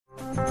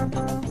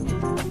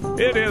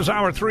It is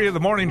hour 3 of the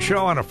morning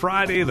show on a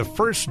Friday, the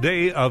first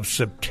day of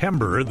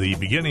September, the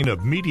beginning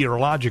of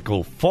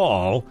meteorological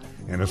fall.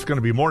 And it's going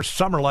to be more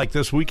summer-like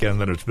this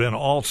weekend than it's been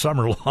all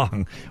summer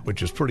long,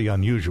 which is pretty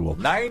unusual.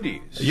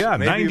 90s. Yeah,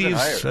 maybe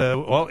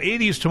 90s.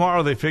 80s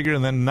tomorrow, they figure,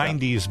 and then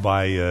 90s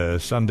by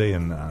Sunday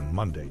and on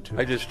Monday, too.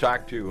 I just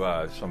talked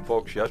to some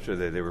folks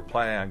yesterday. They were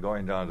planning on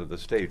going down to the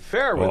state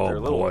fair with their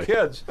little boy.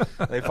 kids.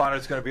 They found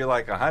it's going to be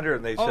like 100,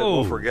 and they said,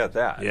 we'll forget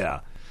that. Yeah.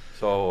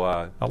 So,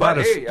 a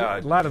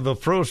lot of the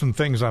frozen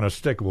things on a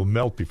stick will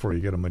melt before you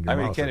get them in your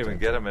mouth. You can't even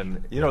get them.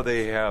 And,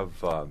 they have,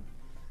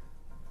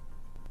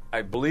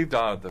 I believe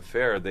down at the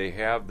fair, they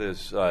have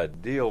this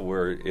deal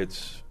where it's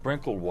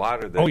sprinkled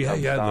water that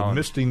comes down. The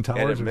misting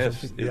towers. And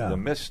the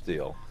mist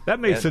deal. That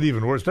makes it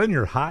even worse. Then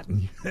you're hot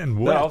and wet. Then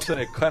all of a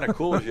sudden it kind of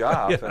cools you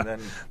off. And then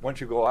once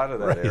you go out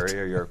of that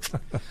area, you're...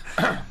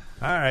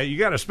 All right, you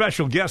got a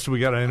special guest we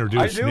got to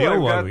introduce. I do.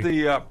 Neil, I've got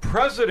the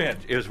president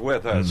is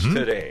with us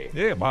today.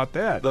 Yeah, about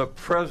that. The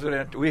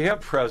president. We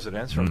have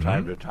presidents from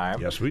time to time.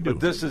 Yes, we do.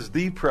 But this is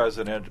the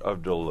president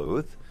of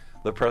Duluth,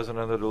 the president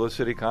of the Duluth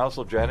City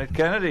Council, Janet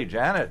Kennedy.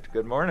 Janet,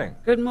 good morning.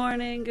 Good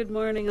morning. Good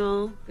morning,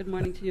 all. Good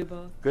morning to you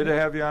both. Good to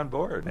have you on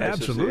board. Nice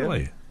Absolutely.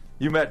 To see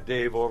you. You met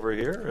Dave over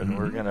here, and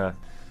we're going to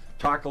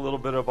talk a little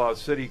bit about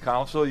City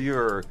Council.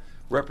 You're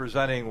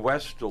representing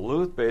West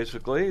Duluth,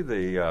 basically,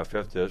 the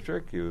 5th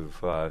District.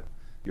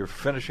 You're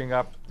finishing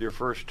up your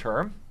first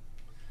term,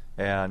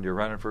 and you're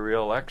running for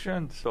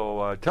re-election.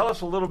 So tell us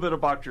a little bit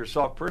about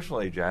yourself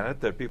personally, Janet,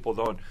 that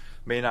people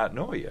may not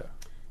know you.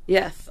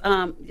 Yes,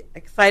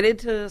 excited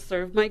to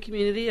serve my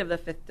community of the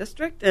 5th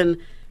District, and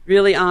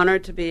really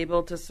honored to be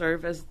able to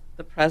serve as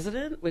the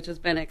president, which has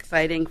been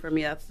exciting for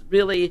me. That's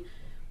really,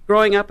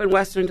 growing up in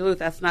Western Duluth,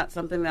 that's not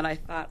something that I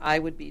thought I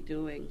would be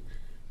doing.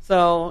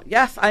 So,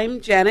 yes,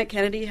 I'm Janet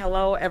Kennedy.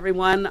 Hello,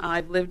 everyone.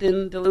 I've lived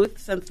in Duluth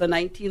since the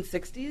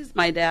 1960s.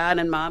 My dad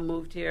and mom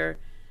moved here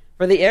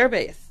for the air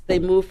base. They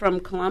moved from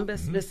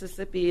Columbus,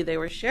 Mississippi. They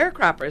were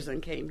sharecroppers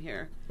and came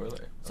here.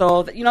 Really?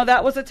 So,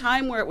 that was a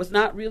time where it was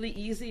not really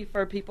easy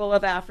for people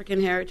of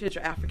African heritage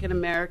or African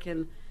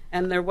American,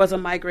 and there was a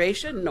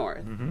migration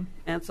north.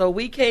 And so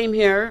we came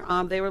here.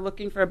 They were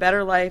looking for a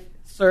better life,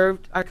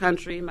 served our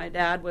country. My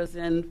dad was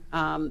in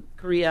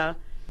Korea.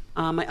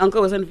 My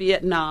uncle was in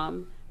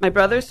Vietnam. My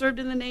brother served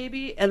in the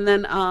Navy, and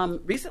then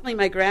recently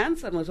my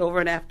grandson was over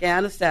in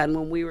Afghanistan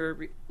when we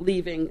were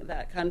leaving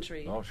that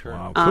country. Oh, sure.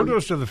 Wow.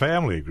 Kudos to the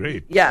family.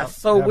 Great. Yes,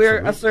 so Absolutely. we're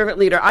a servant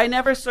leader. I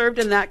never served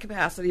in that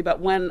capacity, but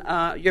when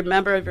you're a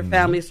member of your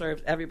family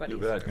serves, everybody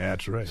serves.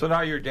 That's right. So now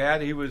your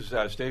dad, he was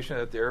stationed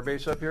at the air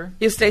base up here?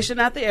 He was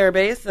stationed at the air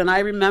base, and I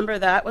remember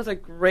that was a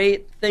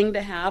great thing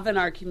to have in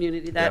our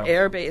community. That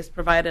air base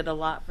provided a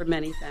lot for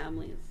many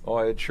families. Oh,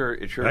 it sure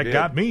that did.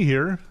 got me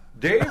here.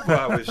 Dave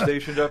was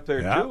stationed up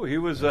there, Yeah. too. He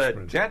was a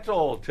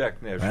dental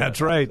technician.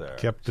 That's right.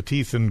 Kept the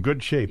teeth in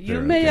good shape there.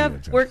 You may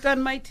have worked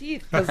on my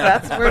teeth, because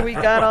that's where we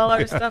got all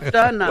our stuff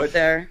done up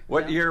there.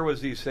 What years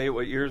was he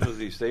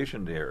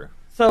stationed here?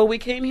 So we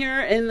came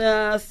here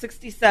in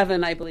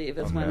 67, I believe,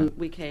 is when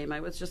we came. I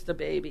was just a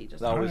baby.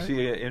 Now, was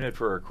he in it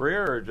for a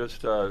career or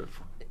just...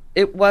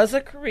 It was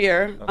a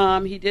career.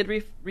 Okay. He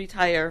did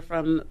retire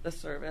from the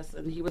service,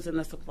 and he was in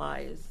the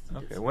supplies.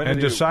 Okay. And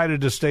decided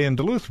to stay in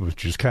Duluth,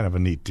 which is kind of a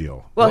neat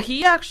deal. Well,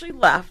 he actually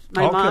left.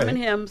 My mom and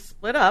him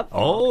split up.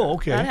 Oh,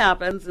 okay. That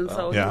happens, and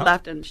so he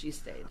left, and she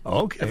stayed.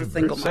 Okay. As a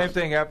single mom. Same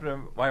thing happened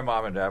to my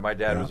mom and dad. My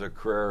dad was a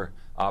career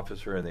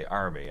officer in the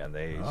Army, and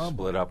they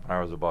split up when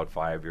I was about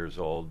 5 years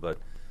old. But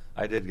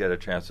I did get a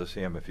chance to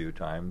see him a few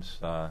times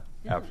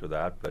after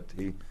that. But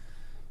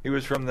he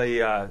was from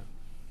the...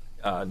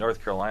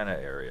 North Carolina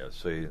area,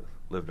 so he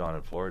lived on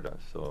in Florida.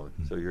 So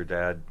your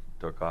dad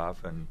took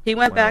off and he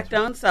went back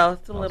down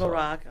south to Little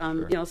south.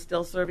 Rock. Sure.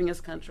 Still serving his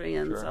country,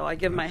 and so I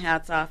give my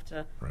hats off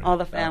to all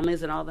the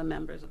families and all the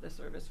members of the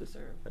service who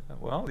serve.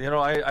 Well,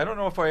 I don't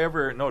know if I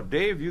ever know.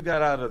 Dave, you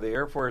got out of the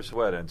Air Force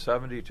in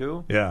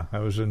 72? Yeah, I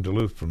was in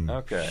Duluth from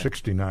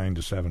 69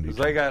 to 72.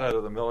 Because I got out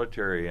of the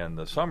military in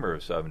the summer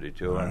of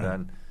 72, and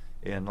then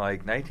in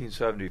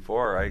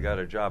 1974, I got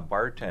a job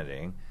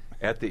bartending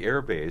at the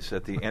air base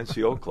at the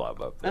NCO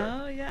club up there.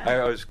 Oh, yeah.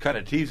 I was kind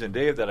of teasing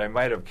Dave that I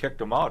might have kicked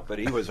him out, but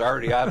he was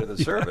already out of the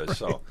service.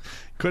 So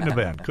Couldn't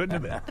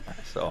have been.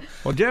 So,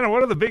 well, Janet,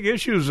 what are the big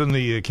issues in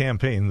the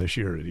campaign this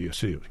year, do you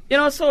see?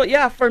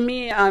 For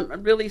me,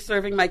 I'm really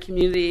serving my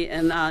community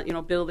and,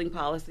 building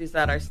policies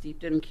that are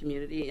steeped in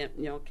community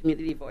and,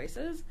 community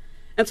voices.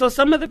 And so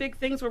some of the big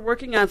things we're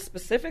working on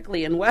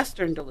specifically in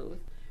Western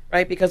Duluth,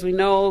 right, because we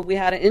know we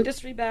had an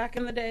industry back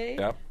in the day.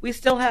 Yep. We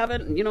still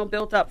haven't,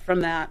 built up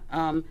from that.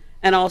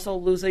 And also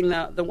losing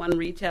the one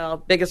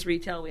biggest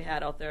retail we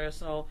had out there.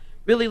 So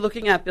really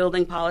looking at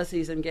building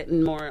policies and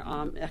getting more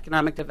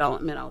economic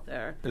development out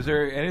there. Is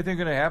there anything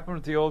going to happen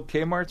with the old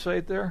Kmart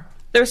site there?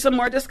 There's some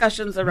more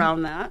discussions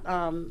around that.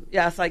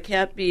 Yes, I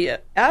can't be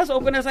as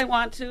open as I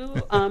want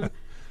to.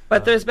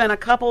 But there's been a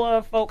couple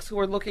of folks who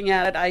are looking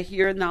at it. I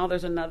hear now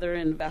there's another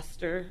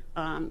investor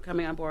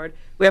coming on board.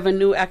 We have a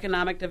new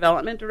economic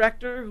development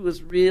director who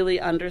really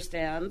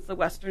understands the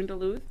Western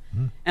Duluth,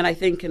 and I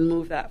think can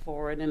move that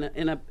forward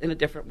in a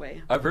different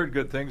way. I've heard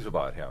good things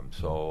about him,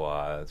 so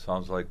it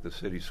sounds like the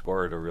city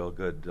scored a real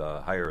good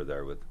hire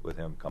there with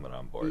him coming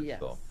on board.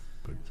 Yes.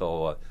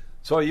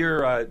 So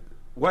your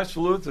West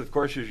Duluth, of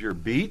course, is your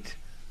beat.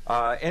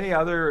 Any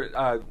other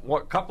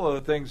couple of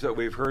the things that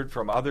we've heard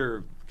from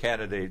other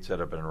candidates that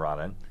have been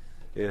running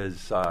is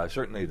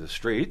certainly the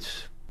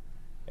streets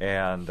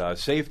and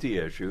safety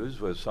issues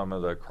with some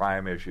of the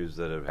crime issues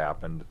that have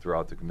happened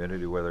throughout the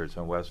community, whether it's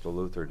in West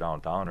Duluth or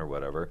downtown or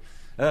whatever.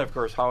 And then, of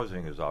course,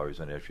 housing is always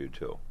an issue,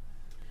 too.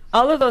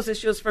 All of those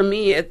issues for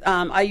me,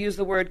 I use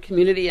the word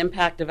community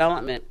impact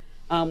development,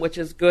 which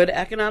is good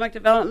economic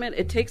development.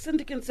 It takes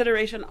into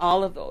consideration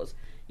all of those.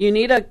 You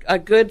need a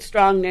good,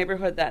 strong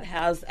neighborhood that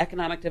has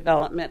economic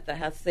development, that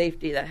has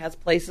safety, that has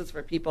places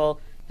for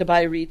people to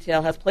buy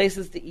retail, has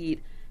places to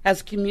eat,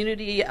 has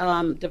community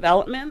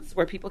developments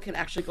where people can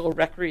actually go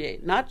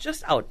recreate, not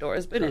just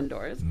outdoors, but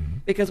indoors,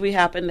 because we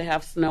happen to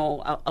have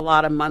snow a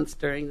lot of months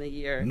during the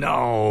year.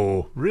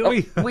 No,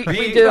 really? Oh, we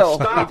do.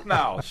 Stop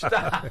now.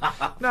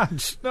 Stop.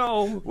 Not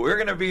snow. We're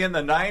going to be in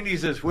the 90s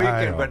this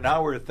weekend, but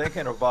now we're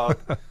thinking about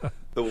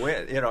the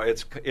wind.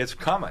 It's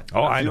coming.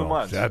 Oh, in a I few know.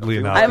 months. Sadly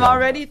enough. I'm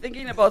already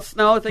thinking about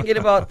snow, thinking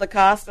about the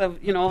cost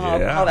of,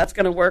 how that's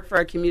going to work for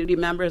our community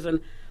members and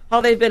how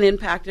they've been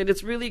impacted.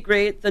 It's really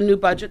great, the new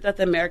budget that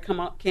the mayor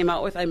came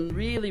out with. I'm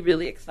really,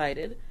 really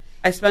excited.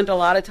 I spent a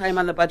lot of time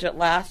on the budget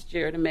last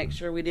year to make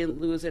sure we didn't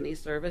lose any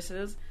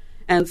services.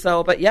 And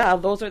so, but yeah,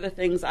 those are the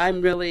things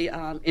I'm really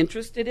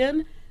interested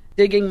in,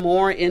 digging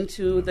more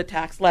into the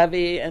tax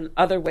levy and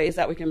other ways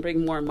that we can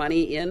bring more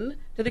money in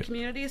to the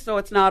community so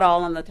it's not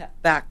all on the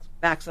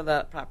backs of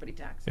the property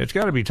tax. It's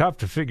got to be tough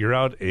to figure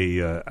out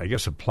a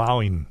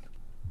plowing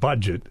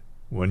budget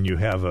when you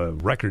have a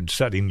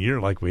record-setting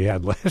year like we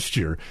had last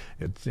year.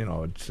 It's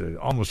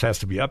almost has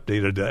to be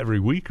updated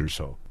every week or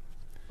so.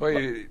 Well,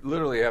 you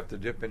literally have to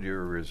dip into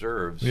your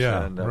reserves,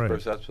 and of right.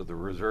 course that's what the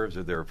reserves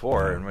are there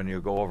for. Yeah. And when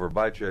you go over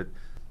budget,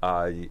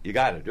 you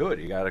got to do it.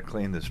 You got to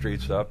clean the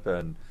streets up,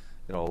 and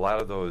a lot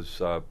of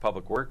those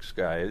public works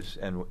guys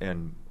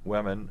and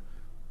women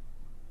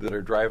that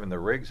are driving the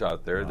rigs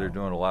out there, they're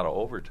doing a lot of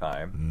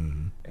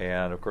overtime,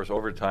 and of course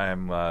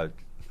overtime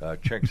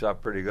chinks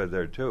up pretty good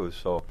there too.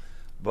 So.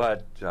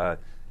 But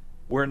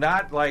we're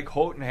not like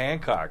Houghton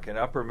Hancock in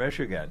Upper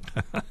Michigan.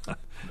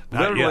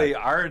 Literally,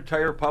 our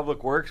entire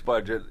public works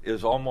budget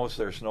is almost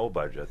their snow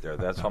budget there.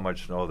 That's how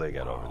much snow they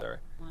get over there.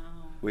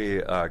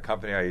 Wow. A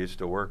company I used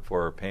to work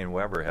for, Payne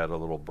Weber, had a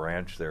little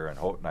branch there in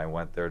Houghton. I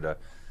went there to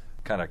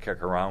kind of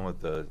kick around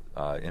with the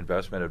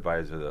investment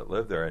advisor that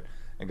lived there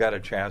and got a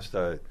chance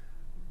to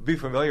be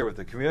familiar with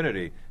the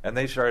community. And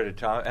they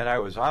started and I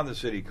was on the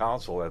city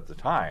council at the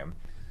time.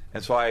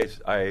 And so I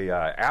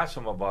asked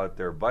them about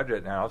their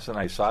budget, and all of a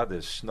sudden I saw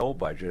this snow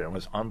budget, and it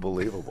was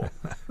unbelievable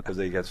because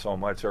they get so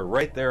much. They're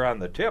right there on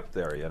the tip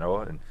there,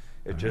 and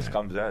it just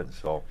comes in.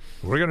 So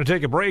we're going to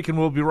take a break, and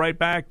we'll be right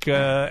back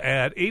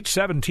at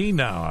 8:17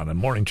 now on a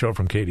morning show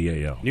from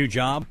KDAL. New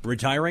job?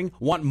 Retiring?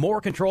 Want more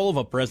control of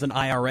a present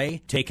IRA?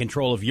 Take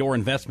control of your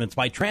investments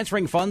by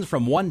transferring funds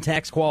from one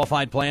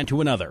tax-qualified plan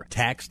to another,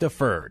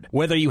 tax-deferred.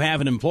 Whether you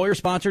have an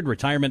employer-sponsored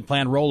retirement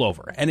plan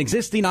rollover, an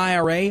existing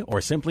IRA,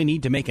 or simply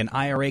need to make an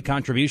IRA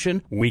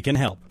contribution, we can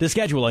help. To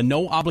schedule a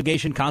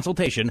no-obligation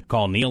consultation,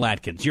 call Neil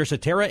Atkins, your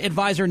Cetera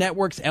Advisor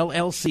Networks,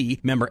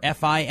 LLC, member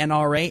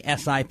FINRA,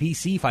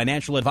 SIPC Financial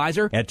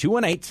Advisor at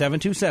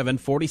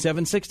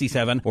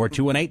 218-727-4767 or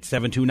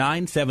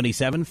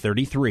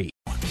 218-729-7733.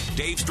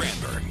 Dave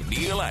Strandberg,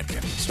 Neil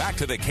Atkins. Back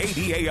to the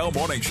KDAL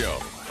Morning Show.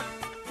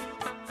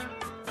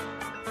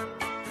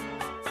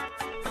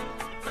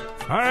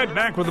 All right,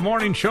 back with the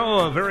morning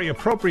show. A very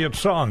appropriate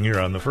song here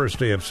on the first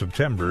day of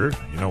September.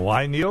 You know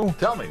why, Neil?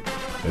 tell me.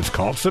 It's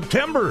called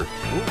September.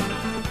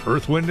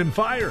 Earth, Wind, and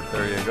Fire.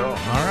 There you go. All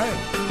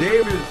right.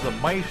 Dave is the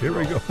maestro. Here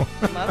we go.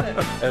 Love it.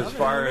 As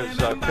far as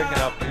picking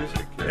up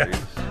music, He's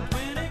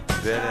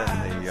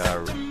been in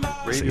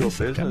the radio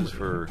business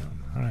for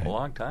a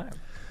long time.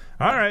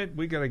 All right,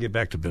 we got to get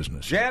back to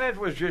business. Janet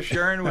was just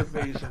sharing with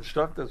me some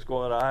stuff that's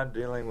going on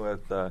dealing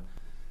with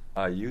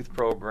youth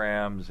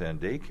programs and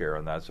daycare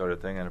and that sort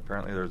of thing. And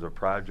apparently there's a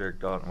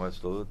project out in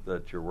West Duluth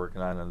that you're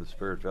working on in the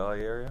Spirit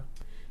Valley area.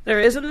 There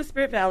is in the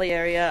Spirit Valley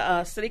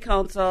area. City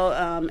Council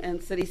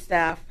and city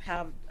staff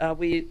have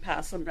we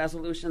passed some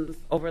resolutions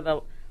over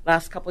the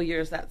last couple of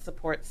years that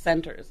support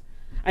centers.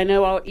 I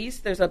know out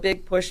east there's a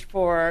big push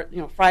for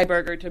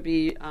Freiburger to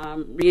be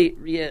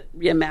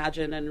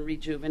reimagined and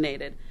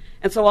rejuvenated.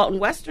 And so out in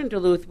Western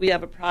Duluth we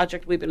have a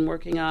project we've been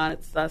working on.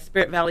 It's the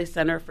Spirit Valley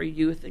Center for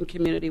Youth and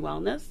Community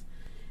Wellness.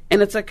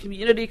 And it's a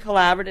community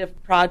collaborative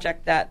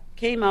project that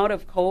came out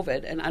of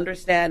COVID and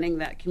understanding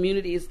that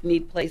communities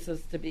need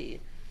places to be.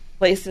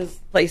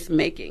 Place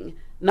making,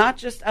 not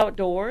just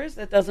outdoors.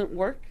 That doesn't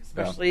work,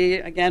 especially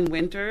again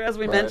winter, as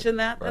we mentioned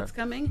that's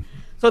coming.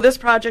 So this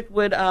project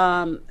would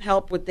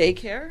help with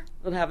daycare.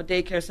 We'll have a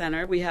daycare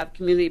center. We have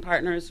community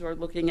partners who are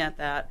looking at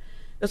that.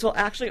 This will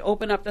actually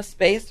open up the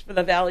space for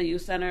the Valley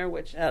Youth Center,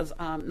 which has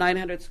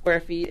 900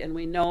 square feet, and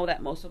we know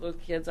that most of those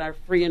kids are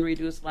free and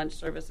reduced lunch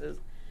services.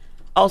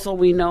 Also,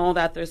 we know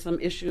that there's some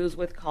issues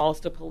with calls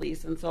to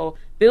police, and so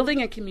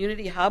building a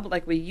community hub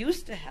like we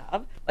used to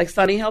have, like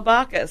Sunny Hill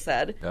Baca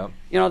said,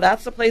 Yep.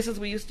 That's the places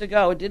we used to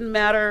go. It didn't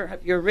matter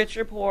if you're rich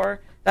or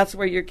poor, that's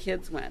where your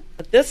kids went.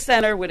 But this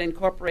center would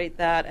incorporate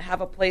that, have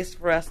a place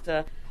for us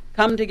to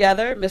come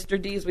together. Mr.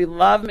 D's, we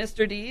love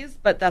Mr. D's,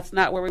 but that's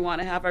not where we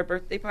want to have our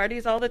birthday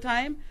parties all the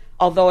time.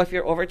 Although if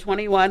you're over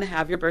 21,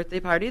 have your birthday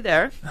party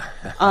there.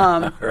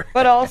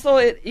 But also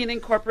it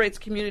incorporates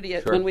community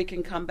when we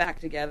can come back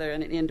together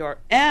in an indoor,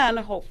 and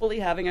hopefully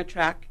having a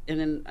track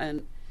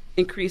and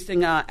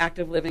increasing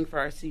active living for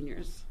our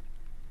seniors.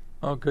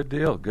 Oh, good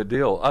deal, good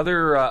deal.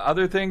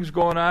 Other things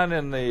going on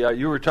in the.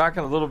 You were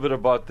talking a little bit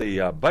about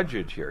the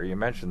budget here. You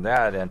mentioned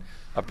that, and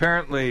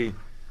apparently,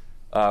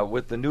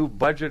 with the new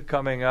budget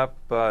coming up,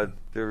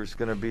 there's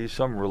going to be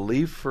some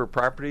relief for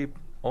property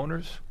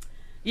owners.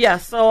 Yeah,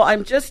 so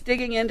I'm just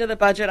digging into the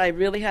budget. I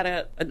really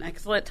had an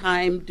excellent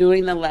time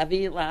doing the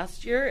levy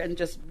last year and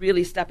just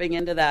really stepping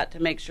into that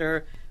to make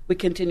sure we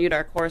continued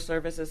our core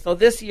services. So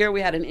this year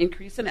we had an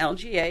increase in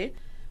LGA,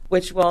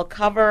 which will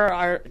cover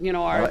our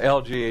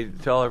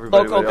LGA. Tell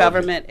everybody local what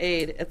government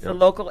aid. It's the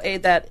local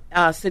aid that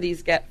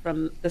cities get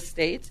from the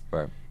state.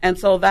 Right. And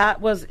so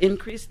that was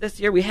increased this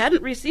year. We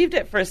hadn't received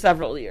it for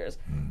several years.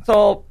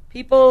 So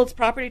people's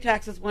property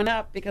taxes went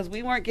up because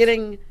we weren't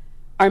getting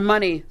our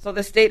money. So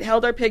the state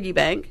held our piggy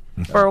bank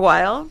for a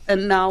while,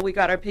 and now we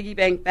got our piggy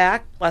bank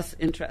back plus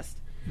interest.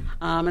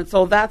 And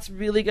so that's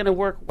really going to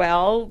work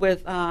well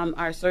with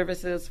our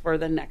services for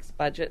the next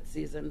budget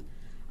season.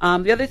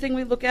 The other thing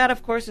we look at,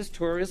 of course, is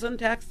tourism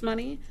tax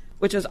money,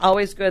 which is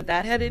always good.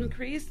 That had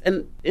increased.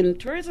 And in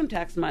tourism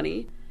tax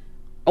money,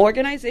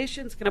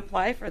 organizations can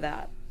apply for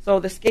that. So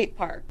the skate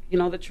park,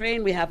 the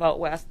train we have out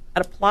west,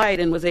 applied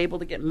and was able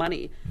to get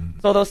money.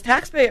 So those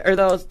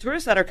those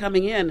tourists that are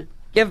coming in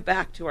give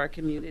back to our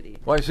community.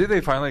 Well, I see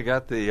they finally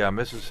got the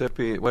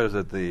Mississippi. What is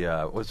it?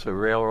 What's the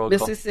railroad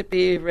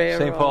Mississippi called? Railroad.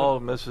 St. Paul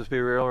Mississippi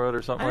Railroad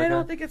or something like that. I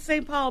don't think it's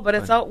St. Paul, but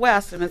it's out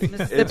west and it's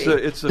Mississippi.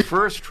 It's the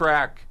first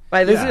track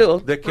by the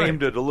zoo that came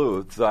to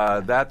Duluth.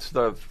 That's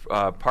the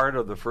part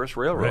of the first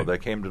railroad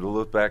that came to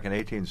Duluth back in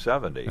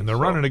 1870. And they're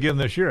running again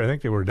this year. I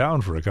think they were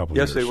down for a couple of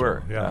years. Yes, they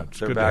were. Yeah, it's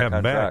they're good to back have them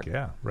on back. track.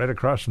 Yeah, right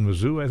across from the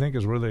zoo, I think,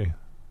 is where they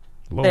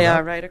load They up.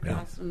 are right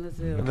across from the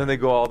zoo. And then they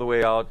go all the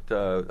way out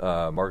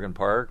Morgan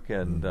Park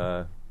and.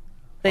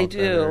 They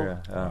do.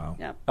 Wow.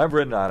 Yep. I've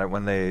ridden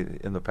on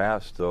it in the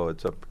past, so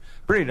it's a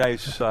pretty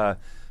nice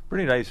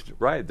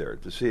ride there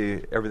to see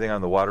everything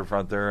on the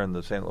waterfront there and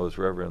the St. Louis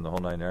River and the whole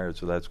 9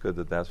 yards. So that's good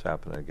that that's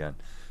happening again.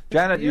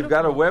 Janet, you've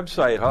got a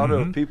website. How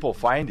do people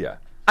find you?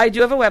 I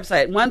do have a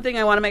website. One thing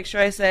I want to make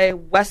sure I say: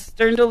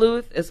 Western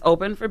Duluth is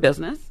open for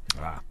business.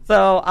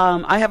 So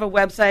I have a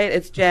website.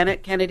 It's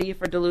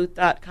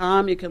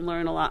JanetKennedyForDuluth.com. You can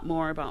learn a lot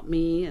more about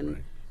me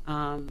and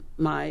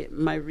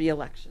my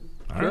re-election.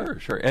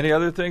 Sure. Any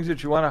other things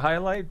that you want to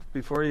highlight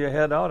before you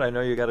head out? I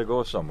know you got to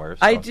go somewhere.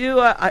 So. I do.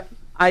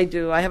 I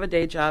do. I have a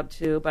day job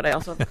too, but I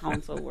also have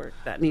council work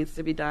that needs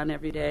to be done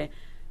every day.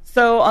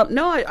 So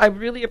no, I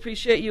really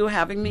appreciate you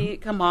having me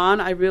come on.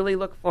 I really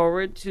look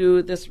forward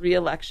to this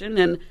re-election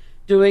and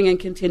doing and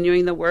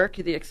continuing the work.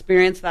 The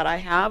experience that I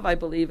have, I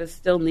believe, is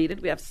still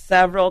needed. We have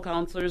several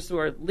counselors who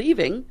are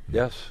leaving.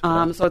 Yes.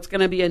 So it's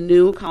going to be a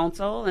new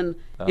council, and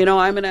I'm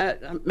going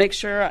to make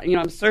sure I'm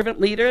a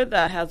servant leader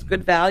that has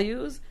good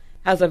values,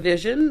 has a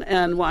vision,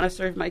 and want to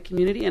serve my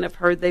community, and have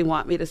heard they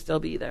want me to still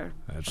be there.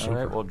 That's all super.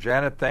 right. Well,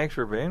 Janet, thanks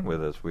for being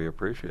with us. We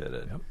appreciate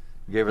it. Yep.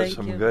 You gave us Thank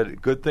some you.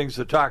 good things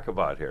to talk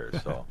about here.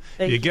 So,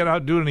 You get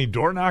out doing any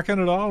door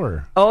knocking at all,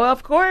 or? Oh,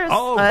 of course.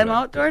 Oh, I'm good.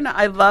 outdoor.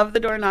 I love the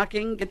door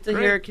knocking, get to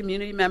hear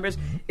community members.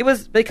 It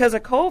was because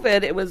of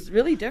COVID, it was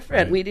really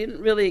different. Right. We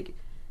didn't really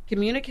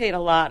communicate a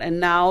lot, and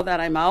now that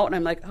I'm out, and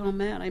I'm like, oh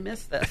man, I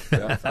missed this.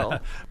 So,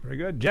 Very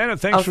good. Janet,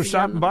 thanks I'll for see you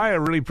stopping on by. I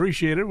really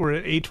appreciate it. We're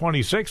at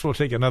 8:26. We'll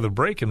take another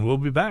break, and we'll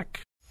be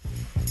back.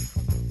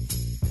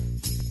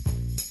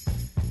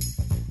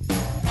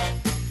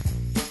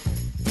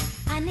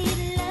 I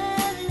need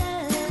love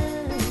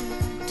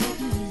to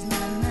ease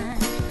my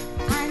mind.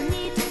 I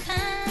need to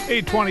find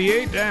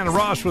 8:28. Diana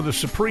Ross with the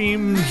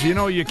Supremes. You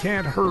know you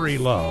can't hurry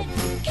love.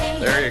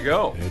 there you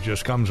go. It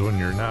just comes when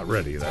you're not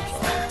ready, that's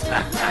all.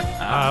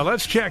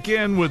 Let's check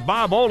in with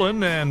Bob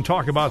Olin and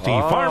talk about the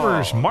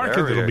farmers market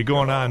there that'll you be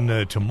going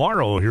on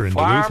tomorrow here in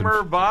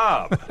Farmer Duluth.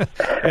 Bob.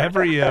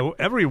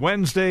 Every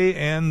Wednesday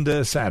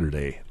and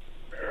Saturday.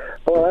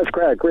 Well, that's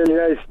correct. Really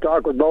nice to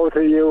talk with both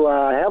of you.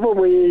 Haven't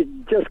we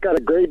just got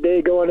a great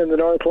day going in the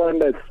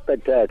Northland? That's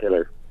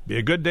spectacular. Be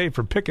a good day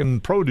for picking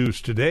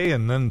produce today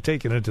and then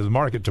taking it to the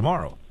market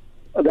tomorrow.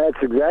 That's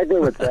exactly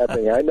what's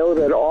happening. I know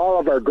that all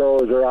of our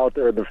growers are out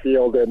there in the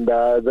field, and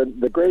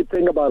the great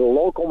thing about a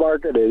local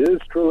market, it is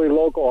truly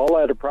local. All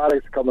that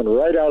products coming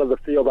right out of the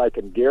field. I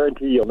can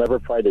guarantee you'll never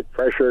find it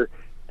fresher,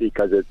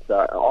 because it's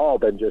all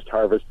been just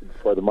harvested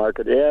for the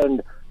market.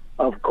 And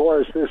of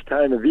course, this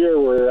time of year,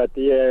 we're at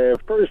the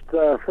first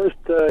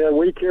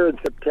week here in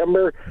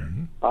September.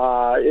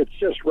 It's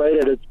just right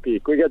at its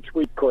peak. We got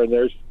sweet corn,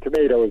 there's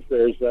tomatoes,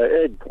 there's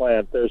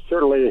eggplant, there's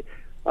certainly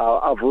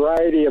a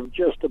variety of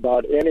just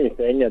about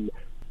anything. And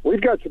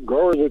we've got some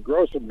growers that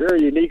grow some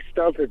very unique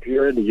stuff. If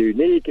you're into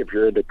unique, if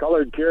you're into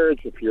colored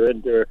carrots, if you're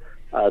into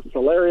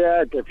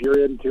celeriac, if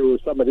you're into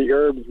some of the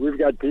herbs, we've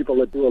got people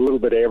that do a little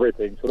bit of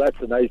everything. So that's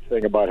the nice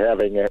thing about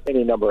having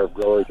any number of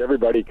growers.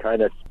 Everybody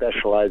kind of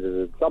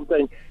specializes in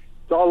something.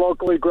 It's all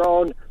locally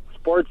grown,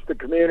 supports the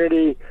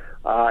community,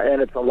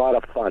 and it's a lot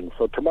of fun.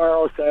 So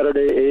tomorrow,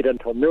 Saturday, 8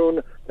 until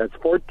noon, that's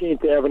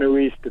 14th Avenue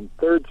East and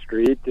 3rd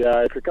Street.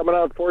 If you're coming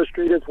out 4th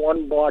Street, it's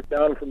 1 block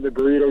down from the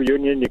Burrito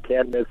Union. You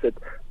can't miss it.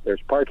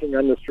 There's parking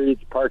on the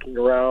streets, parking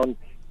around,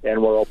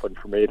 and we're open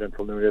from 8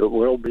 until noon. It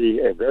will be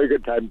a very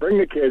good time. Bring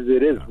the kids.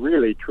 It is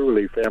really,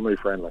 truly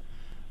family-friendly.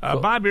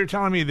 Bob, you're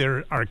telling me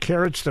there are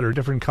carrots that are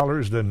different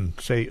colors than,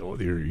 say,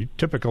 your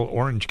typical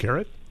orange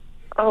carrot?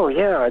 Oh,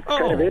 yeah, it's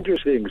kind of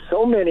interesting.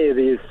 So many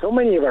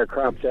of our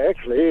crops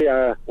actually,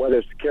 whether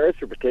it's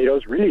carrots or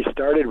potatoes, really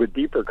started with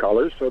deeper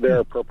colors. So there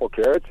are purple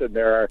carrots and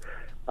there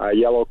are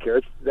yellow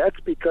carrots. That's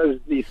because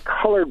these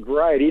colored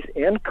varieties,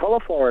 and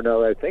cauliflower, now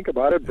that I think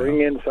about it,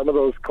 bring in some of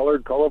those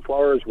colored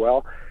cauliflower as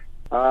well.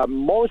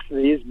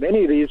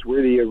 Many of these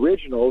were the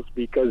originals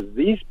because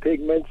these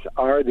pigments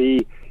are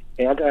the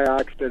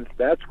antioxidants.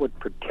 That's what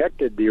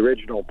protected the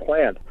original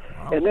plant.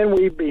 Wow. And then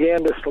we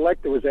began to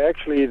select. It was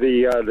actually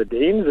the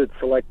Danes that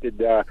selected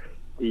the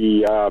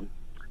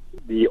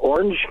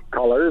orange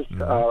colors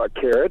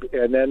carrot,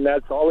 and then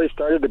that's all they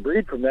started to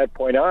breed from that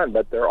point on.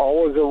 But there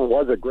always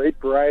was a great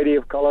variety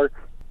of color,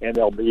 and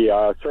there'll be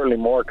certainly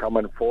more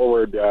coming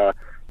forward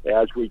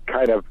as we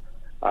kind of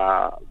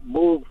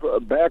move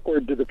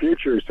backward to the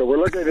future. So we're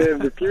looking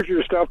at the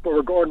future stuff, but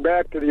we're going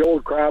back to the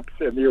old crops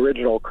and the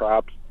original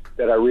crops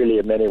that are really,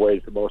 in many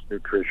ways, the most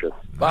nutritious.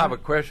 Bob, a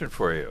question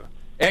for you.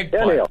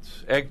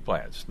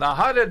 Eggplants. Now,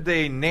 how did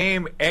they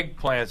name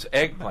eggplants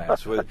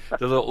eggplants?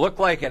 Does it look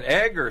like an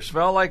egg or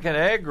smell like an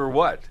egg or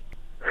what?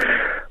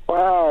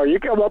 Wow, you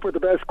come up with the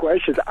best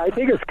questions. I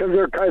think it's because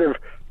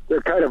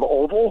they're kind of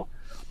oval.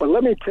 But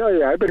let me tell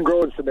you, I've been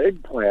growing some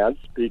eggplants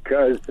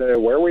because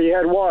where we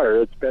had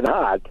water, it's been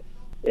hot,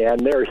 and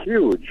they're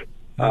huge.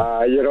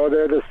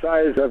 They're the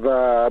size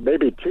of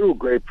maybe 2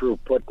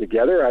 grapefruit put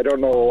together. I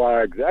don't know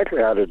exactly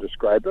how to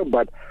describe them,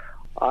 but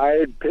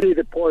I pity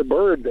the poor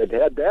bird that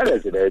had that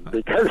as an egg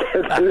because,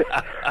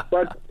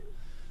 but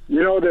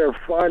they're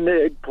fun.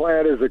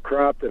 Eggplant is a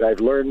crop that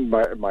I've learned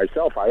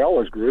myself. I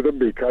always grew them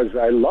because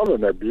I love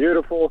them. They're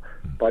beautiful,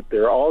 but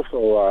they're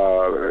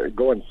also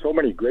go in so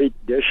many great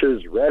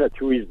dishes.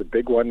 Ratatouille is the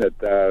big one that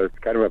it's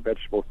kind of a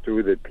vegetable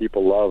stew that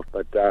people love,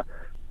 but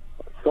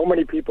so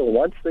many people,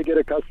 once they get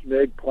accustomed to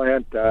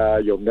eggplant,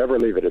 you'll never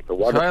leave it. It's a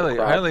wonderful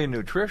crop. Highly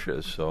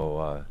nutritious.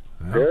 So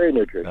very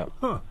nutritious.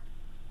 Huh.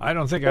 I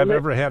don't think I've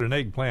ever had an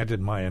eggplant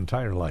in my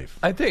entire life.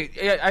 I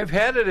think I've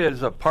had it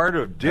as a part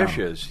of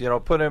dishes. Sure.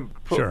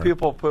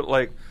 People put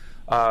like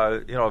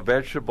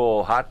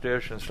vegetable hot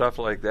dish and stuff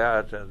like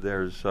that. And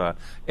there's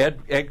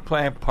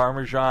eggplant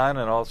parmesan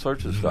and all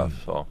sorts of stuff.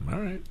 So all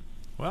right,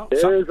 well,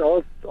 there's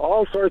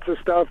all sorts of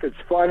stuff. It's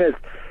fun.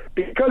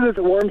 Because it's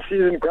a warm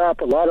season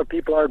crop, a lot of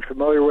people aren't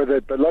familiar with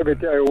it. But let me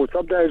tell you,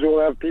 sometimes we'll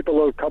have people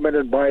who come in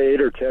and buy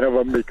 8 or 10 of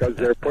them because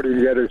they're putting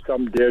together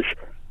some dish.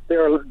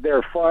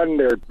 They're fun,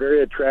 they're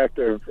very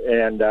attractive,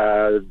 and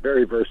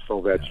very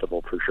versatile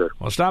vegetable for sure.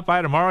 Well, stop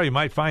by tomorrow. You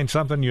might find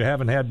something you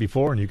haven't had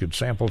before, and you could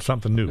sample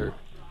something new.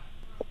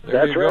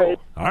 That's right.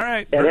 All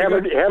right. And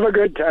have a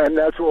good time.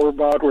 That's what we're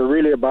about. We're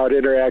really about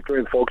interacting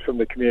with folks from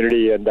the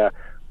community, and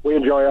we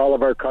enjoy all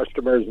of our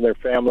customers and their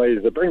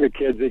families. They bring the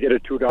kids. They get a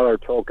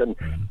 $2 token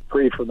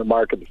free from the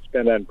market to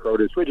spend on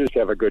produce. We just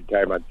have a good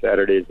time on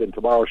Saturdays, and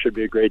tomorrow should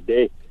be a great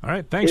day. All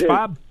right. Thanks,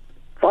 Bob.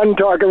 Fun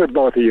talking with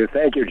both of you.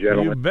 Thank you,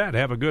 gentlemen. You bet.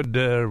 Have a good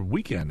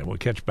weekend. And we'll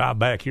catch Bob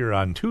back here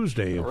on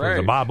Tuesday for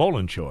the Bob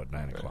Olin Show at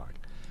 9 o'clock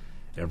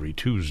every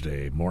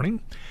Tuesday morning.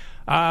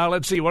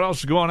 Let's see. What else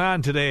is going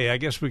on today? I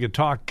guess we could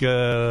talk.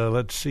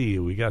 Let's see.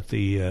 We got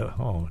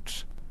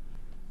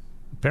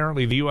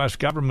apparently the U.S.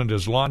 government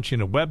is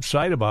launching a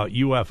website about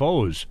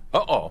UFOs.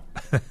 Uh-oh.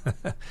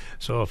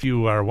 So if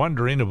you are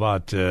wondering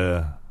about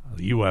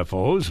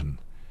UFOs and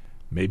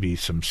maybe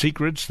some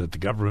secrets that the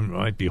government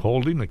might be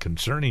holding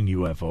concerning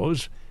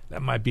UFOs,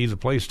 that might be the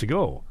place to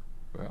go.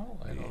 Well,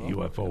 I don't know.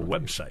 UFO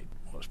website.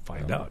 Let's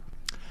find out.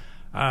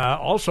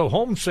 Also,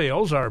 home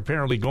sales are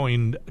apparently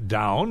going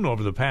down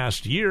over the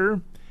past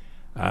year.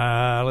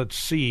 Let's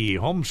see.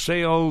 Home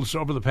sales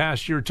over the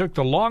past year took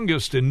the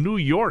longest in New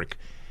York,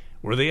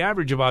 where they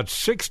average about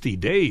 60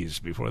 days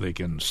before they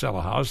can sell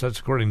a house. That's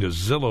according to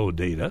Zillow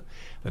data.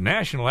 The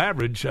national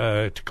average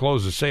to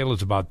close a sale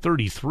is about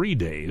 33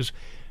 days.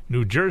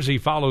 New Jersey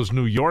follows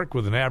New York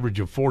with an average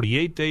of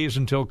 48 days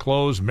until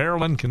close.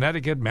 Maryland,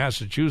 Connecticut,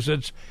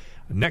 Massachusetts,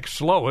 next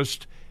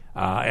slowest,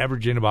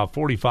 averaging about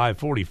 45,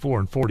 44,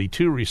 and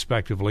 42,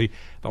 respectively.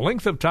 The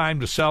length of time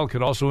to sell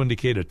could also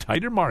indicate a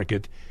tighter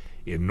market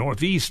in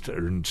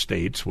northeastern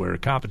states where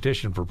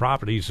competition for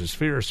properties is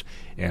fierce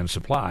and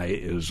supply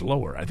is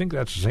lower. I think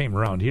that's the same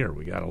around here.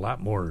 We got a lot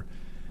more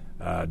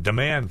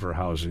demand for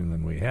housing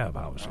than we have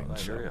housing. I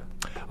hear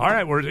you. All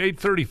right, we're at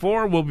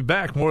 8:34. We'll be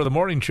back. More of the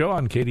morning show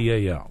on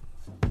KDAL.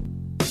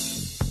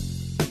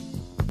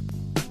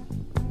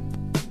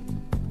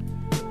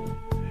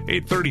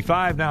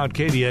 8:35 now at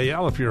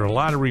KDAL. If you're a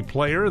lottery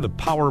player, the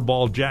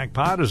Powerball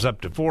jackpot is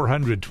up to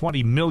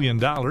 $420 million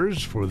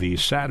for the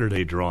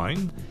Saturday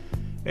drawing.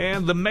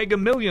 And the Mega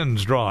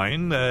Millions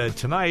drawing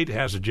tonight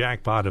has a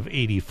jackpot of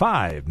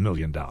 $85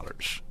 million.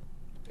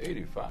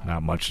 85.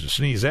 Not much to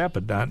sneeze at,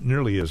 but not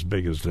nearly as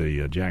big as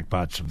the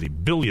jackpots of the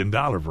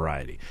billion-dollar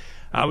variety.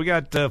 We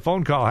got a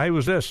phone call. Hey,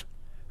 who's this?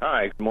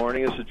 Hi, good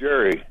morning. This is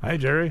Jerry. Hi,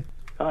 Jerry.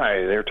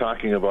 Hi, they're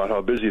talking about how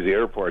busy the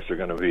airports are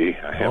going to be.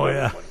 I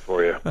have one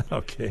for you.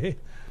 Okay.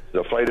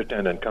 The flight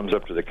attendant comes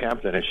up to the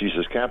captain, and she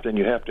says, Captain,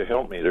 you have to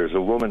help me. There's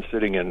a woman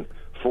sitting in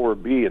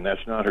 4B, and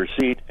that's not her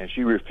seat, and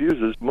she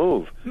refuses to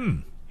move.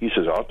 He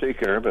says, I'll take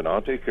care of it.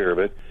 I'll take care of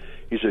it.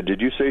 He said,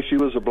 did you say she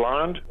was a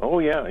blonde? Oh,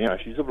 yeah,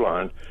 she's a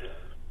blonde.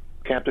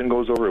 Captain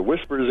goes over,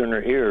 whispers in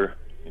her ear,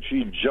 and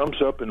she jumps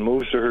up and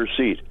moves to her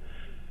seat.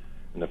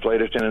 And the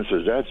flight attendant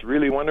says, that's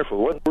really wonderful.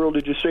 What in the world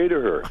did you say to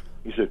her?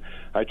 He said,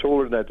 I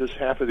told her that this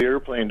half of the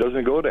airplane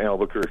doesn't go to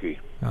Albuquerque.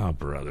 Oh,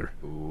 brother.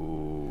 Oh.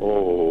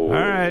 All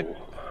right.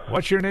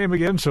 What's your name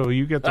again so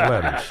you get the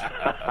letters?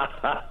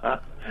 All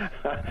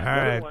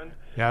right.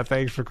 Yeah,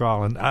 thanks for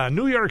calling.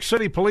 New York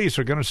City police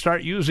are going to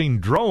start using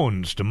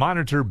drones to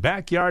monitor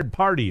backyard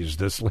parties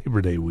this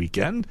Labor Day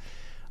weekend.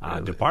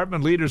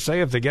 Department leaders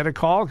say if they get a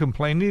call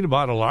complaining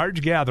about a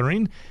large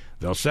gathering,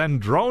 they'll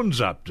send drones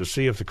up to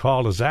see if the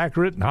call is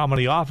accurate and how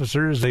many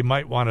officers they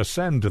might want to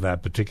send to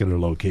that particular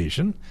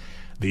location.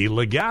 The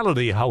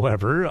legality,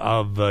 however,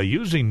 of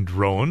using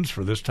drones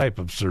for this type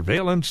of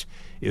surveillance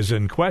is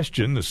in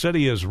question. The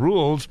city has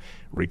rules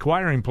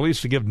requiring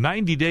police to give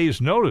 90 days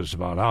notice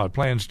about how it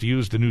plans to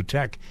use the new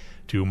tech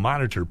to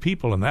monitor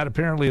people, and that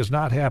apparently has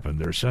not happened.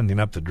 They're sending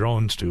up the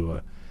drones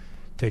to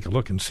take a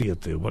look and see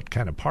at what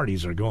kind of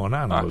parties are going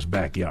on in those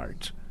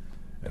backyards,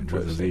 and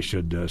whether they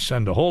should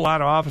send a whole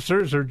lot of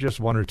officers or just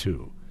one or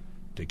two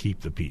to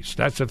keep the peace.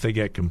 That's if they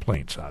get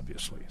complaints,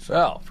 obviously. So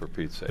Well, for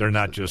Pete's sake. they're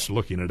not just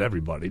looking at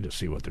everybody to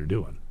see what they're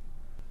doing.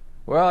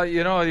 Well,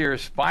 you're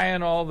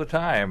spying all the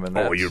time. And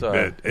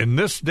that's, in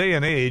this day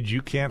and age,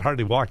 you can't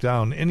hardly walk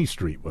down any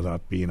street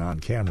without being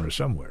on camera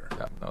somewhere.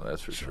 Yeah, no,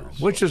 that's for sure.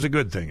 Which is a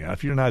good thing.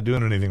 If you're not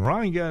doing anything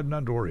wrong, you got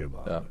nothing to worry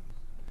about. Yeah.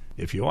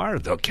 If you are,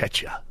 they'll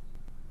catch you.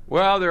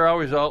 Well, they're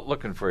always out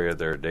looking for you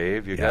there,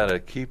 Dave. You Yeah. got to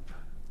keep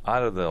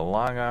out of the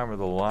long arm of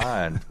the law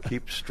and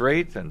keep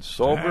straight and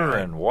sober All right.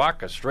 and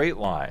walk a straight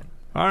line.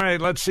 All right,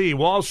 let's see.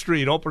 Wall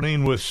Street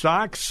opening with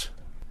stocks.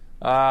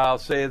 I'll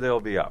say they'll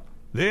be up.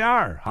 They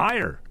are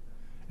higher.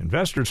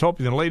 Investors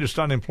hoping the latest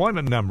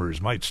unemployment numbers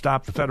might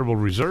stop the Federal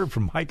Reserve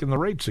from hiking the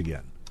rates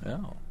again. Yeah.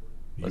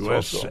 Let's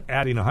U.S. hope so.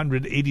 adding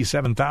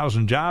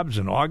 187,000 jobs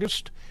in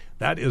August.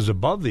 That is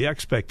above the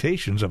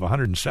expectations of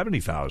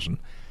 170,000.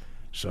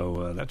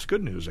 So that's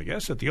good news, I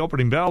guess. At the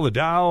opening bell, the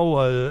Dow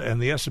and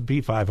the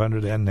S&P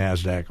 500 and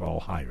NASDAQ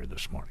all higher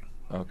this morning.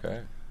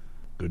 Okay.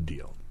 Good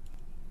deal.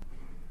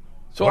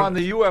 So What- on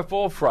the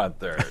UFO front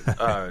there,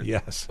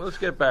 Yes. let's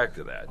get back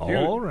to that.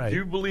 All right. Do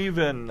you believe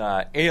in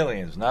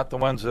aliens, not the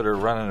ones that are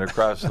running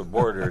across the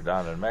border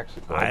down in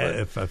Mexico?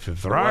 If but there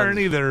the are ones-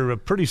 any, they're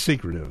pretty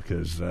secretive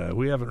because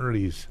we haven't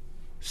really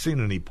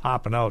seen any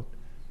popping out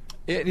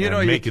you and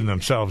know, making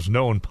themselves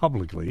known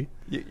publicly.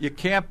 You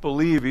can't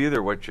believe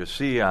either what you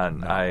see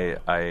on.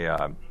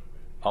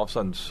 All of a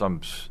sudden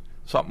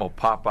something will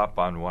pop up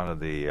on one of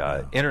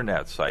the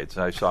internet sites.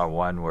 I saw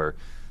one where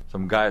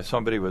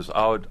somebody was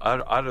out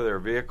of their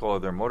vehicle or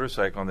their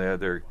motorcycle, and they had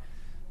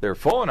their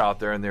phone out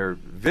there and they're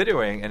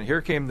videoing, and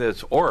here came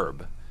this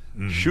orb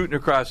shooting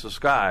across the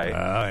sky,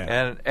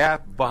 and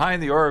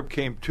behind the orb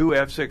came two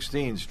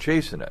F-16s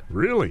chasing it.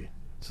 Really?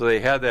 So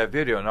they had that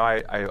video. Now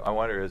I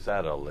wonder, is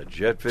that a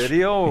legit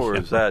video or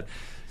is that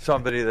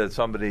somebody in this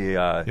day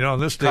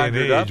and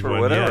conjured up age, or when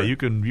whatever? you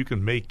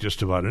can make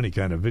just about any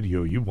kind of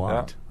video you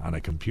want on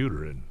a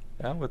computer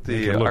and with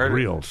make the it look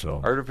real. So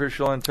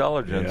artificial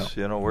intelligence,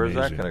 Yeah, where's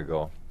amazing. that going to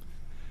go?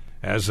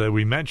 as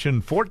we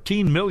mentioned,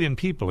 14 million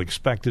people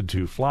expected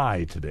to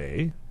fly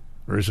today,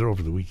 or is it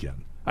over the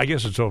weekend? I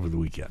guess it's over the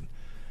weekend.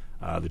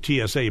 The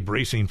TSA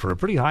bracing for a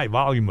pretty high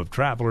volume of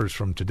travelers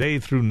from today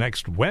through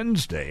next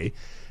Wednesday.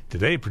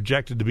 Today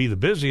projected to be the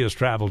busiest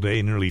travel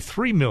day. Nearly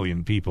 3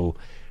 million people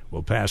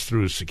will pass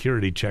through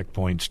security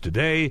checkpoints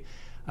today.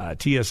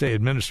 TSA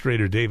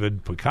Administrator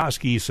David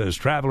Pekoski says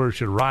travelers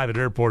should arrive at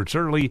airports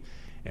early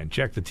and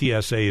check the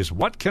TSA's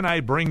What Can I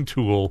Bring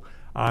tool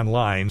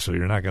online so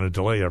you're not going to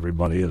delay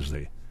everybody as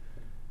they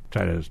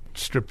try to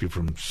strip you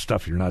from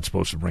stuff you're not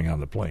supposed to bring on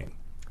the plane.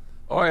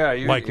 Oh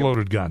yeah, Like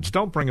loaded guns.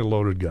 Don't bring a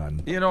loaded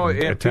gun. and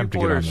attempt to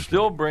people get are on the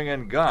still plane.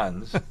 bringing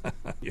guns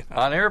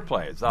on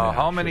airplanes. Now, Yeah,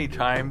 how many sure.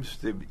 times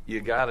do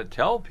you got to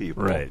tell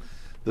people Right.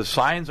 The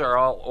signs are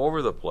all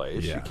over the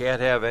place. Yeah. You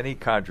can't have any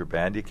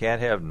contraband. You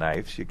can't have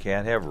knives. You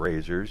can't have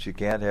razors. You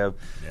can't have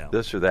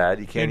this or that.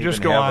 You can't You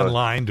just even go have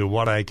online to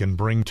what I can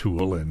bring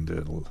tool, and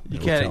it'll You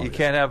tell can't. You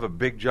can't have a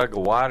big jug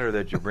of water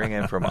that you bring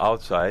in from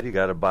outside. You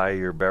got to buy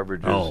your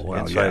beverages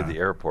inside the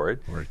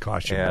airport, where it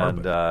costs you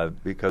and more.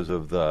 because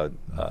of the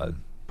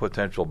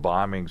potential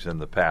bombings in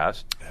the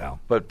past. Yeah.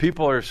 But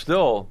people are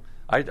still.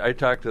 I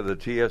talked to the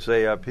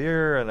TSA up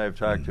here, and I've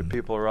talked to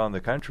people around the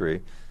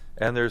country,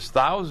 and there's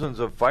thousands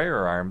of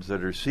firearms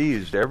that are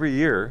seized every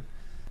year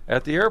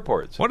at the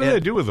airports. What do they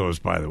do with those,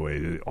 by the way?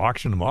 Do they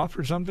auction them off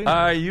or something?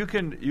 You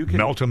can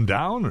melt them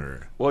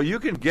down, or you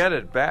can get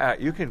it back.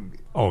 You can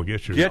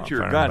get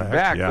your gun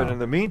back, yeah. but in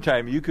the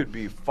meantime, you could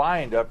be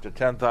fined up to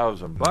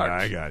 $10,000 Yeah,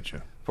 I got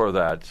you. for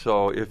that.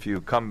 So if you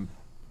come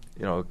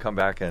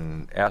back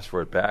and ask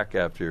for it back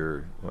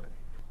after,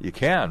 you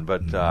can.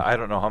 But I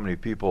don't know how many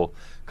people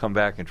come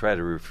back and try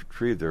to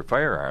retrieve their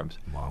firearms.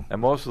 Wow.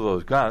 And most of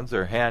those guns,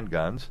 they're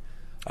handguns.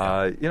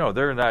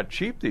 They're not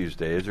cheap these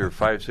days. They're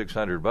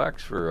 $500-$600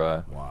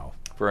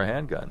 for a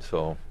handgun.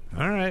 So,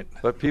 all right.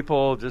 But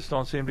people just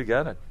don't seem to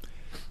get it.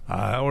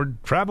 Or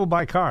travel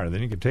by car.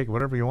 Then you can take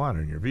whatever you want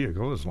in your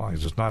vehicle as long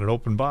as it's not an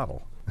open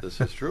bottle.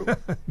 This is true.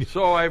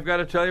 So I've got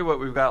to tell you what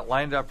we've got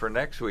lined up for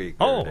next week.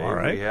 Oh, Dave. all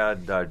right. We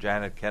had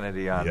Janet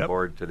Kennedy on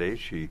board today.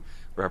 She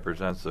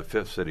represents the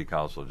 5th City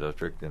Council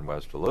District in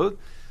West Duluth.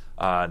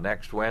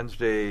 Next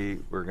Wednesday,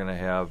 we're going to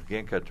have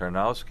Ginka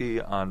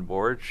Tarnowski on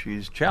board.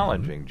 She's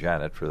challenging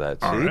Janet for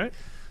that seat. All right. So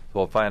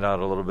we'll find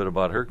out a little bit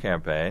about her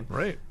campaign.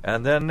 Right.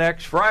 And then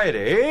next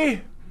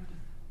Friday,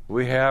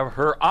 we have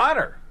her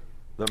honor,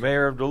 the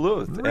mayor of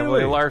Duluth,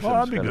 Emily Larson,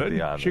 well, is that'd be going to good.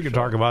 be on She the could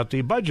show. talk about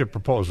the budget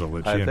proposal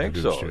that she I think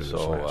introduced so. here this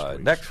So last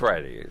week. next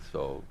Friday. So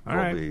All we'll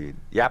right. be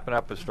yapping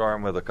up a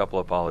storm with a couple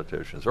of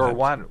politicians, or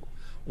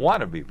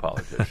wannabe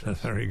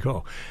politicians. There you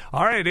go.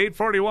 All right,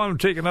 8:41. We'll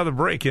take another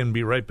break and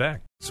be right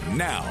back.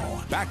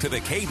 Now, back to the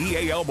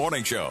KDAL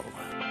Morning Show.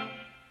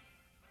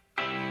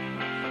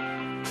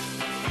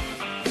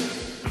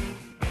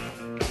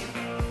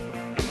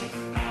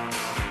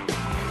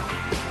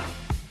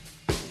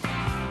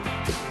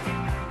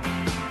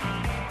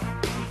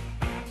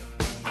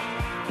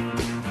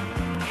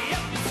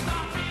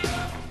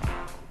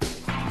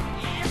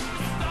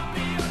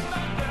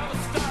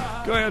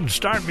 Go ahead and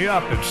start me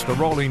up. It's the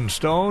Rolling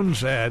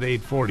Stones at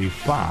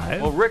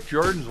 8:45. Well, Rick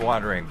Jordan's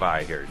wandering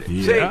by here.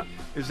 Yeah. Say,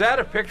 is that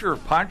a picture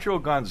of Pancho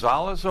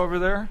Gonzalez over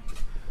there?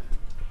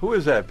 Who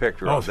is that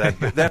picture of?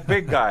 That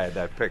big guy in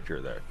that picture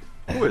there.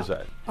 Who is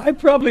that? I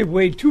probably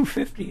weighed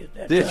 250 at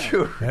that Did time.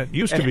 you? That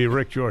used to be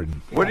Rick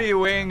Jordan. What are you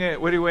weighing?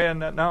 What are you weighing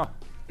now?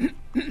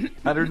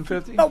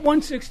 150? About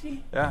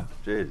 160. Yeah.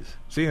 Jeez.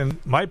 See, in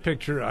my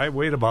picture, I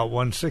weighed about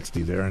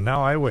 160 there, and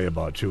now I weigh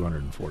about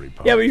 240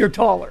 pounds. Yeah, but you're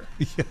taller.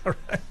 Yeah,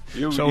 right.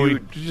 You- So you-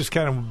 we just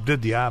kind of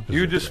did the opposite.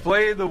 You there.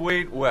 display the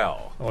weight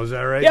well. Oh, is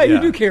that right? Yeah, you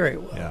do carry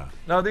it well. Yeah.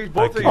 Now both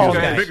I of these could use a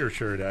guys, bigger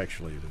shirt,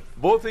 actually.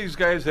 both these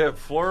guys have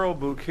floral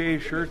bouquet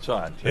shirts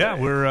on today. Yeah,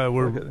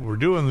 we're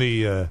doing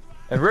the.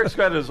 And Rick's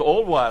got his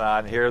old one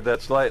on here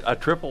that's like a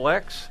triple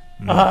X.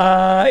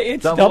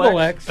 It's double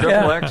X. Triple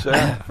yeah. X,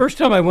 yeah. First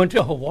time I went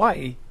to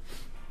Hawaii,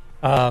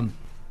 I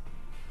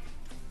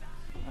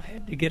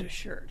had to get a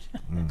shirt.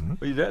 Well,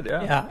 you did,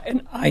 yeah. Yeah,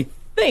 and I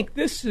think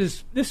this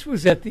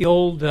was at the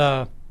old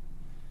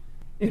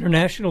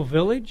International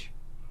Village.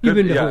 You've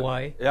been to Yeah.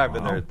 Hawaii? Yeah, I've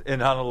been there. In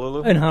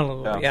Honolulu? In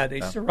Honolulu, yeah.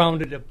 They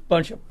surrounded a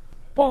bunch of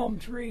palm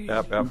trees.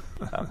 Yep.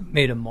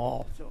 Made a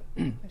mall. So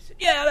I said,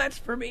 yeah, that's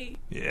for me.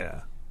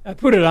 Yeah. I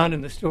put it on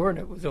in the store, and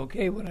it was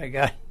okay. When I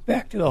got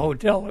back to the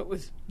hotel, it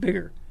was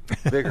bigger.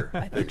 Bigger.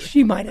 I think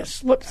she might have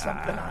slipped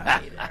something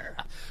on me there.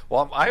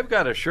 Well, I've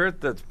got a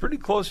shirt that's pretty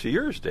close to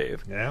yours,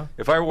 Dave. Yeah.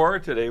 If I wore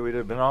it today, we'd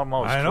have been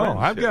almost I know. twins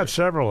I've here. got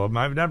several of them.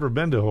 I've never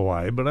been to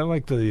Hawaii, but I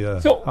like the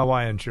So-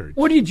 Hawaiian shirts.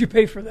 What did you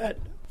pay for that?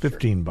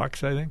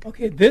 $15, I think.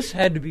 Okay, this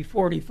had to be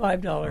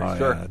 $45 Oh,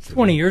 Sure. yeah, that's a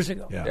 20 good- years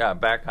ago. Yeah. Yeah,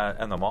 back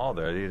in the mall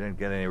there. You didn't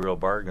get any real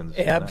bargains.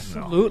 in that.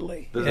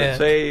 Absolutely. Does Yeah. it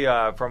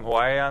say from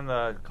Hawaii on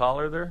the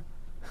collar there?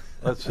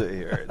 Let's see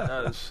here. It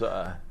does.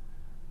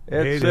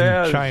 It Made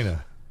says in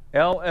China.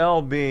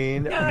 LL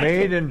Bean,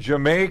 made in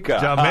Jamaica.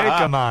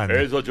 Jamaica man.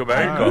 It's a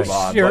Jamaica Are you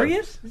man.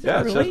 serious? Is Yeah,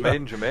 that it really? says made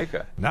in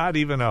Jamaica. Not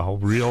even a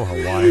real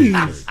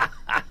Hawaiian shirt.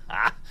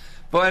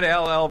 But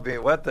LL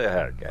Bean, what the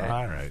heck? Eh?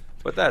 All right.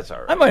 But that's all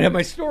I right. might have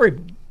my story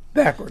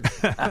backwards.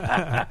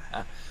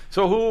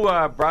 So who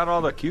brought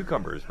all the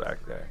cucumbers back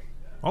there?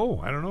 Oh,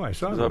 I don't know. I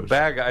saw The those.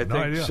 bag. I No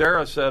think idea.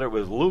 Sarah said it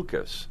was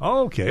Lucas.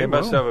 Oh, okay. They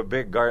must well, have a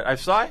big garden. I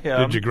saw him.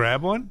 Did you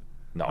grab one?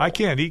 No. I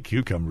can't eat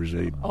cucumbers.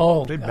 They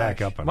Oh, back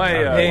gosh. up on My,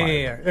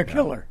 the They're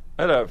killer.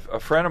 I had a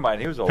friend of mine.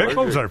 He was Pickles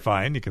allergic. are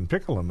fine. You can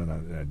pickle them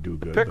and do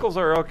good. Pickles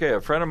are okay. A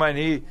friend of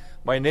mine,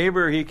 my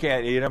neighbor, he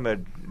can't eat them.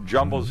 It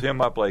jumbles Mm-hmm.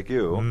 him up like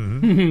you.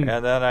 And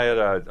then I had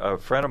a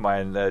friend of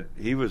mine that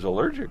he was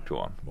allergic to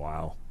them.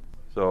 Wow.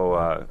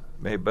 So,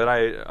 but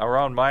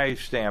around my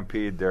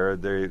stampede there,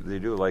 they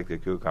do like the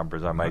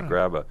cucumbers. I might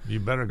grab a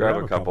You better grab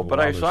grab a a couple. couple But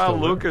while I they're saw still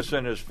there. Lucas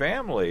and his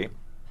family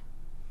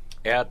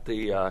at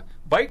the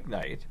bike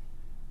night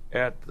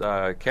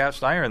at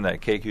Cast Iron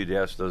that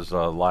KQDS does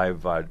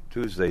live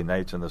Tuesday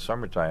nights in the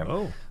summertime.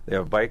 Oh. They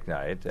have bike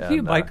night. Is he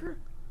a biker?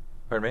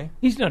 Pardon me?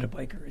 He's not a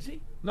biker, is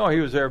he? No, he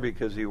was there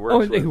because he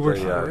works he with works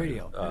the, for the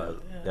radio.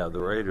 the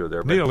radio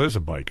there. But Neil is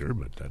a biker,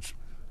 but that's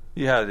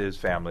he had his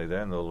family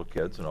there and the little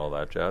kids and all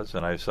that jazz.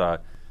 And I saw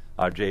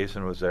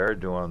Jason was there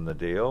doing the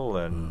deal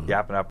and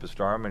yapping up a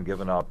storm and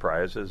giving out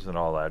prizes and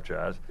all that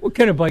jazz. What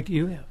kind of bike do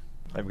you have?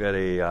 I've got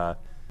a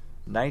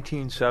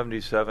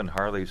 1977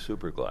 Harley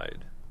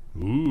Superglide.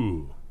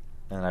 ooh.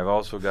 And I've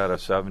also got a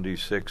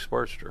 76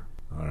 Sportster.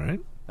 All right.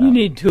 You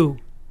need two.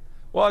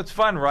 Well, it's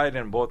fun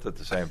riding both at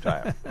the same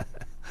time.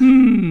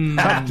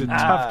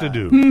 Tough to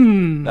do.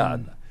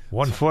 No,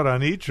 1 foot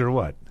on each, or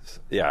what?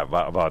 yeah,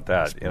 about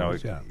that.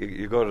 suppose, yeah.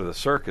 You go to the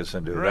circus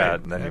and do Right,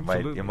 that, and then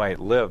absolutely. you might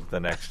live the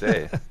next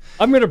day.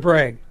 I'm going to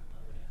brag.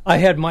 I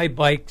had my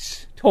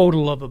bikes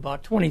total of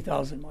about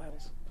 20,000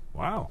 miles.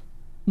 Wow.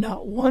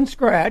 Not one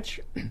scratch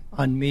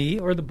on me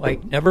or the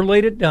bike. Never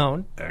laid it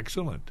down.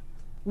 Excellent.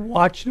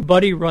 Watched a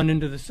buddy run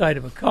into the side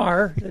of a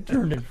car that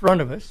turned in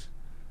front of us.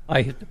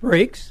 I hit the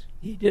brakes.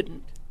 He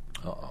didn't.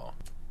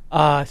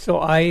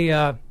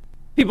 So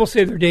people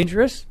say they're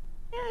dangerous.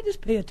 Yeah,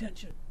 just pay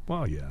attention.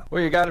 Well, yeah.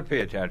 Well, you got to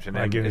pay attention.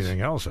 Like and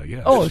anything else, I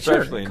guess. Oh, sure.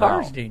 Especially The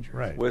car's now. dangerous.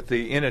 Right. with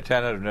the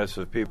inattentiveness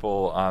of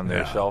people on their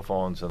Yeah. cell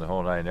phones and the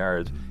whole 9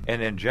 yards,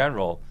 and in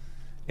general,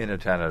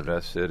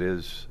 inattentiveness. It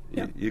is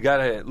you got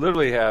to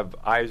literally have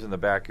eyes in the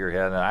back of your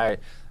head. And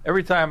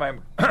every time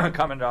I'm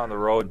coming down the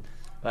road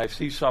and I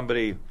see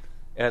somebody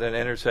at an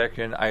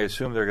intersection, I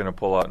assume they're going to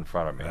pull out in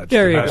front of me. That's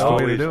There the you best go.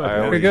 way to do it. I yeah.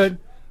 Very always good.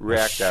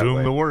 react that Assume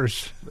way. the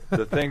worst.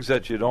 The things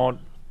that you don't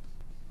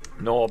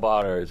know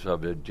about are if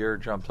a deer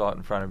jumps out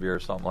in front of you or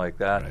something like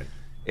that. Right.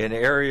 In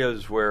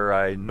areas where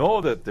I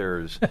know that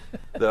there's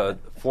the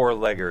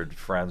four-legged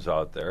friends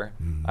out there,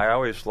 I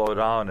always slow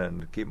down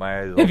and keep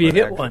my eyes open. Have you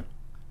hit Actually, one?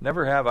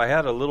 Never have. I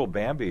had a little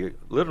Bambi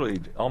literally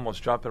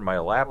almost jump in my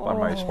lap on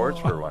my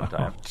Sportster one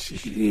time.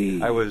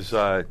 Gee. I was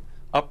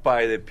up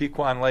by the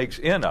Pequon Lakes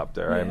Inn up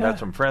there. I Yeah. met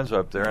some friends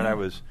up there, and I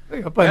was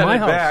Up by my headed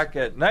house. back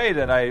at night,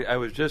 and I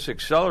was just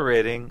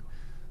accelerating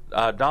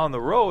down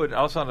the road. And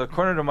all of a sudden, the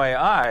corner of my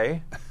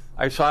eye,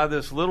 I saw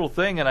this little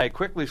thing, and I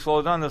quickly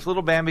slowed down. This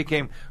little Bambi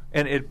came,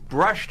 and it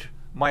brushed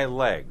my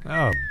leg. Oh,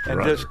 And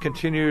brother. just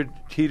continued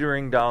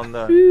teetering down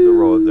the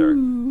road there.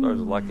 So I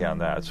was lucky on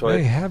that. So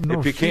They it, have no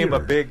it became fear.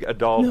 a big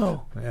adult.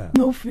 No. Yeah.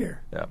 No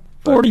fear. Yeah,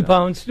 40 but,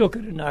 pounds still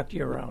could have knocked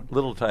you around.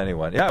 little tiny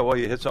one. Yeah, well,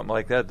 you hit something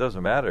like that, it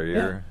doesn't matter.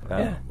 You're,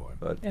 Yeah.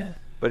 But, Yeah.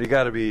 but you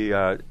got to be,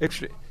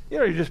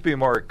 you just be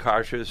more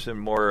cautious and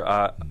more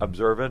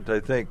observant. I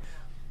think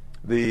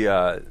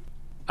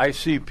I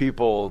see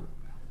people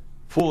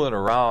fooling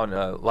around.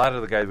 A lot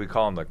of the guys, we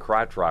call them the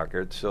crotch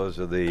rockets. Those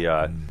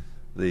are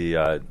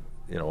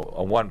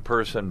a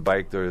one-person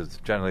bike. There's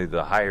generally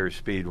the higher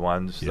speed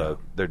ones. Yeah.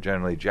 They're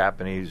generally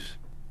Japanese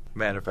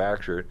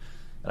manufactured.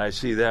 And I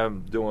see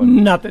them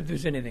doing Not that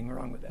there's anything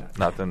wrong with that.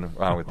 nothing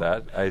wrong with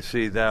that. I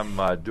see them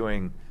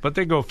doing. But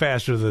they go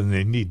faster than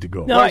they need to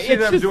go. No, I see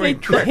it's them just doing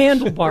the tricks.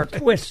 handlebar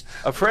twist.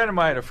 A friend of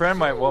mine,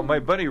 well, my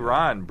buddy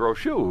Ron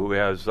Brochu, who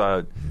has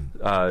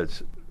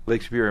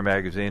Lake Superior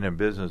Magazine and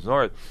Business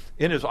North,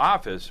 in his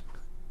office,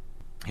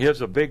 he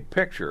has a big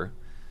picture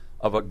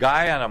of a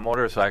guy on a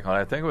motorcycle, and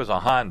I think it was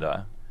a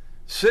Honda,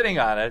 sitting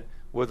on it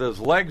with his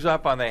legs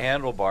up on the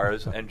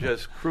handlebars and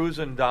just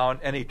cruising down.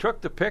 And he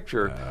took the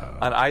picture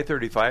on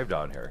I-35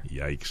 down here.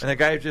 Yikes. And the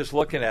guy's just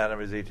looking at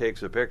him as he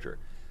takes a picture.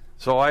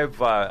 So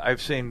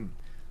I've seen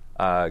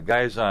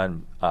guys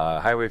on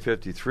Highway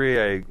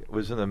 53. I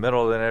was in the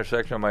middle of the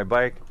intersection on my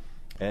bike,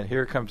 and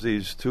here comes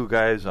these two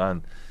guys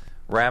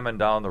ramming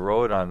down the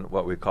road on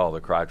what we call the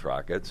crotch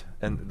rockets.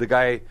 And the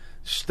guy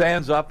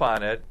stands up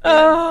on it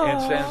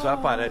and stands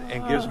up on it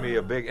and gives me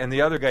a big. And the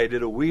other guy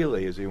did a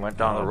wheelie as he went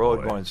down the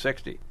road boy. going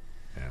 60.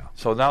 Yeah.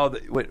 So now,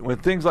 when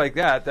things like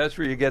that, that's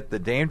where you get the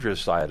dangerous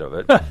side of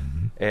it.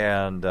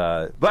 And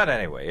but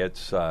anyway,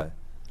 it's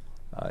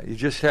you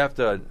just have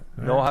to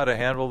know how to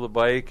handle the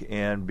bike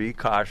and be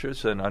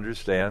cautious and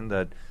understand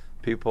that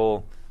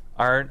people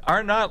are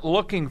not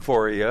looking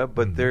for you,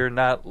 but they're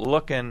not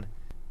looking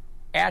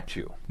at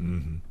you,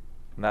 and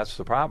that's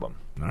the problem.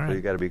 All So right.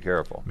 you got to be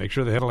careful. Make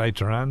sure the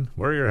headlights are on.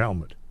 Wear your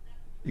helmet.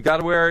 You got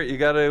to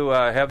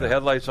have the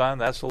headlights on.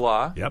 That's the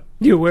law. Yep.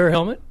 Do you wear a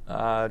helmet?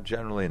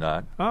 Generally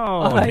not.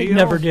 Oh, I Neil.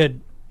 never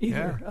did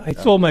either. Yeah. I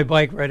sold my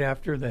bike right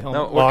after the helmet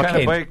Now, law what kind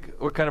came. of bike?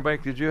 What kind of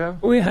bike did you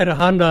have? We had a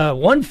Honda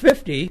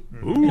 150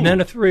 and then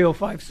a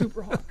 305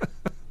 Superhawk.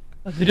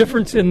 The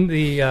difference in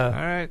the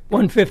right.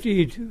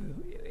 150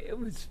 it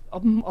was a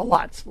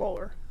lot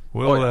slower.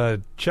 We'll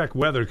check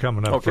weather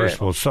coming up Okay. first.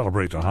 We'll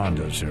celebrate the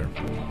Hondas here.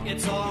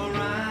 It's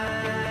alright.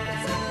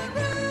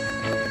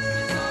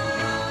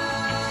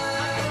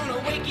 I'm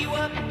gonna wake you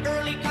up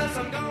early 'cause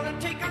I'm gonna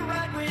take a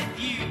ride with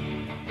you.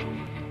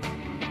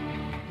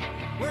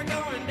 We're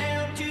going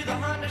down to the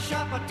Honda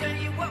shop. I'll tell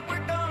you what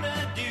we're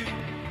gonna do.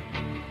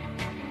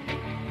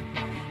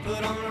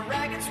 Put on a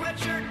ragged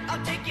sweatshirt.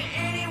 I'll take you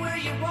anywhere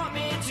you want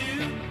me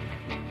to.